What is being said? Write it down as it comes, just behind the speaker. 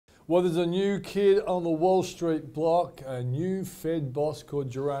Well, there's a new kid on the Wall Street block, a new Fed boss called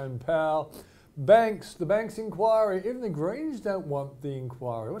Jerome Powell. The bank's inquiry, even the Greens don't want the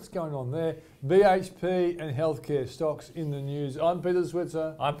inquiry. What's going on there? BHP and healthcare stocks in the news. I'm Peter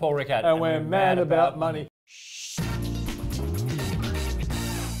Switzer. I'm Paul Rickard. And we're mad about money.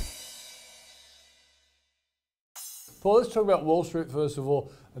 Paul, let's talk about Wall Street first of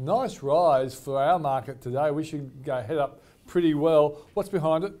all. A nice rise for our market today. We should go head up pretty well. What's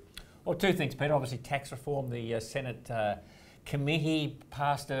behind it? Well, two things, Peter. Obviously, tax reform. The Senate committee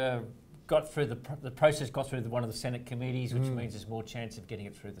got through the process, got through one of the Senate committees, which means there's more chance of getting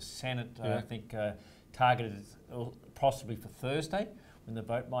it through the Senate. Yeah. I think targeted possibly for Thursday, when the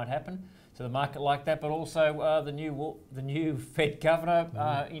vote might happen. So the market like that, but also the new Fed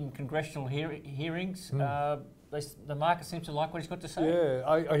governor in congressional hearings. The market seems to like what he's got to say. Yeah,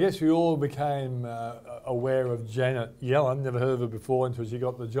 I guess we all became aware of Janet Yellen, never heard of her before until she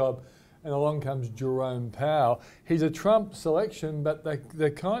got the job. And along comes Jerome Powell. He's a Trump selection, but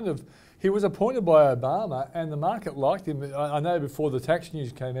he was appointed by Obama and the market liked him. I know before the tax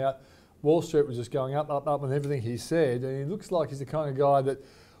news came out, Wall Street was just going up on everything he said. And he looks like he's the kind of guy that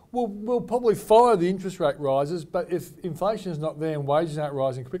will probably follow the interest rate rises, but if inflation is not there and wages aren't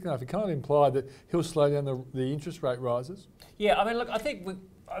rising quick enough, it can't imply that he'll slow down the interest rate rises. Yeah, I mean, look, I think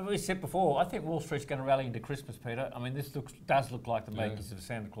we said before, I think Wall Street's going to rally into Christmas, Peter. I mean, this does look like the makings of a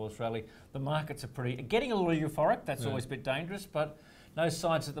Santa Claus rally. The markets are getting a little euphoric. That's always a bit dangerous, but no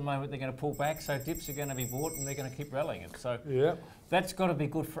signs at the moment they're going to pull back, so dips are going to be bought and they're going to keep rallying it. So that's got to be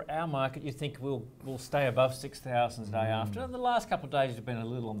good for our market. You think we'll stay above 6,000 a day after. And the last couple of days have been a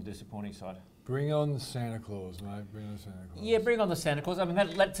little on the disappointing side. Bring on Santa Claus, mate. Bring on Santa Claus. Yeah, bring on the Santa Claus. I mean,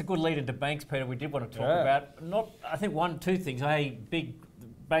 that's a good lead into banks, Peter. We did want to talk about, I think two things.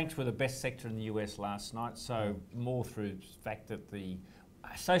 Banks were the best sector in the US last night, so more through the fact that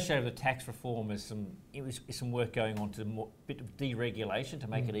associated with the tax reform is some work going on to a bit of deregulation to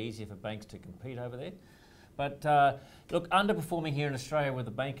make it easier for banks to compete over there. But look, underperforming here in Australia with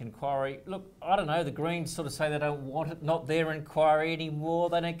the bank inquiry. Look, I don't know, the Greens sort of say they don't want it, not their inquiry anymore.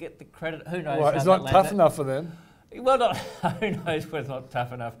 They don't get the credit. Who knows? Well, it's not tough enough for them. Well, who knows whether it's not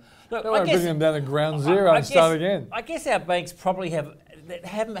tough enough. Look, they want to bring them down to ground zero and start again. I guess our banks probably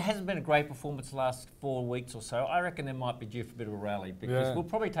hasn't been a great performance the last 4 weeks or so. I reckon they might be due for a bit of a rally because we'll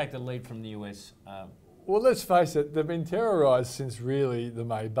probably take the lead from the US. Well, let's face it, they've been terrorised since really the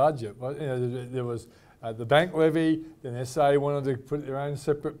May budget. There was the bank levy, then SA wanted to put their own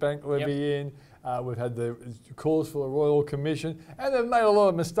separate bank levy in. We've had the calls for the Royal Commission, and they've made a lot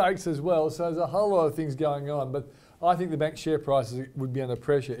of mistakes as well. So there's a whole lot of things going on. But I think the bank share prices would be under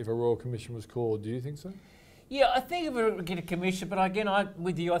pressure if a Royal Commission was called. Do you think so? Yeah, I think if we get a commission, but again,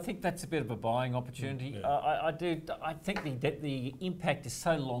 with you, I think that's a bit of a buying opportunity. I think the impact is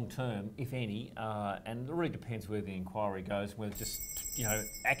so long term, if any, and it really depends where the inquiry goes. Whether it just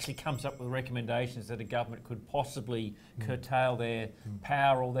actually comes up with recommendations that a government could possibly curtail their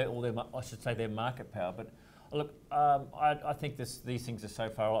power or their market power. But look, I think these things are so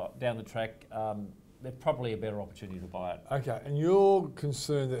far down the track. They're probably a better opportunity to buy it. Okay, and you're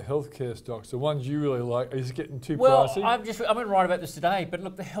concerned that healthcare stocks, the ones you really like, are just getting too pricey? Well, I'm going to write about this today, but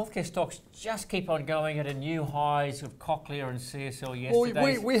look, the healthcare stocks just keep on going at a new highs of Cochlear and CSL yesterday.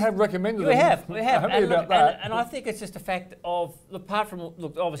 Well, we have recommended them. We have. I'm happy about that. And I think it's just a fact of, apart from,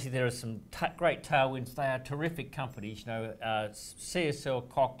 look, obviously there are some great tailwinds. They are terrific companies, CSL,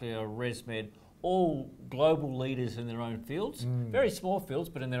 Cochlear, ResMed, all global leaders in their own fields. Very small fields,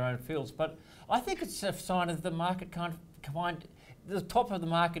 but in their own fields. But I think it's a sign of the market the top of the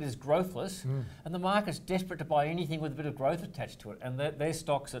market is growthless, and the market's desperate to buy anything with a bit of growth attached to it, and their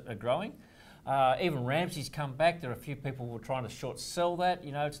stocks are growing. Even Ramsay's come back. There are a few people who were trying to short sell that.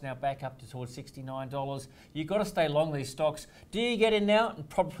 It's now back up to towards $69. You've got to stay long these stocks. Do you get in now?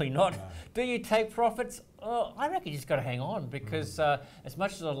 Probably not. No. Do you take profits? I reckon you just got to hang on because as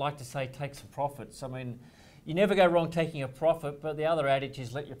much as I'd like to say take some profits, I mean, you never go wrong taking a profit, but the other adage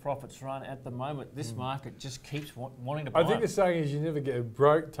is let your profits run. At the moment, this market just keeps wanting to buy. I think the saying is you never get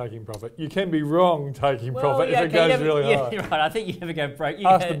broke taking profit. You can be wrong taking profit if it goes really high. You're right. I think you never go broke.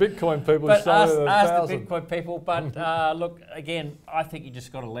 Ask the Bitcoin people. But ask the Bitcoin people. But look, again, I think you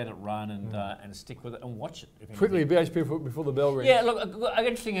just got to let it run and stick with it and watch it. Quickly, BHP before the bell rings. Yeah, look, an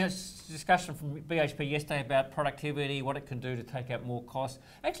interesting discussion from BHP yesterday about productivity, what it can do to take out more costs.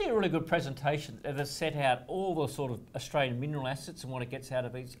 Actually, a really good presentation that set out all the sort of Australian mineral assets and what it gets out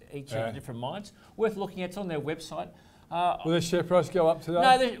of each of the different mines. Worth looking at. It's on their website. Will the share price go up today?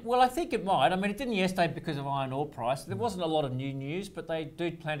 No, well, I think it might. I mean, it didn't yesterday because of iron ore price. There wasn't a lot of new news, but they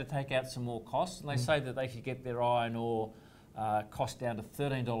do plan to take out some more costs, and they say that they should get their iron ore cost down to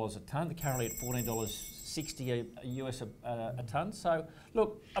 $13 a tonne. They're currently at $14.60 US a tonne. So,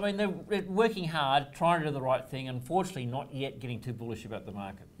 look, I mean, they're working hard, trying to do the right thing. Unfortunately, not yet getting too bullish about the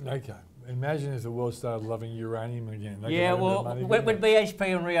market. Okay. Imagine if the world started loving uranium again. Yeah, well, when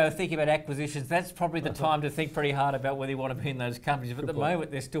BHP and Rio think about acquisitions, that's probably the time to think pretty hard about whether you want to be in those companies. But at the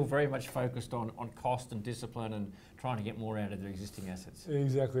moment, they're still very much focused on cost and discipline and trying to get more out of their existing assets.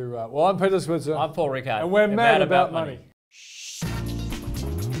 Exactly right. Well, I'm Peter Switzer. I'm Paul Rickard. And we're mad about money.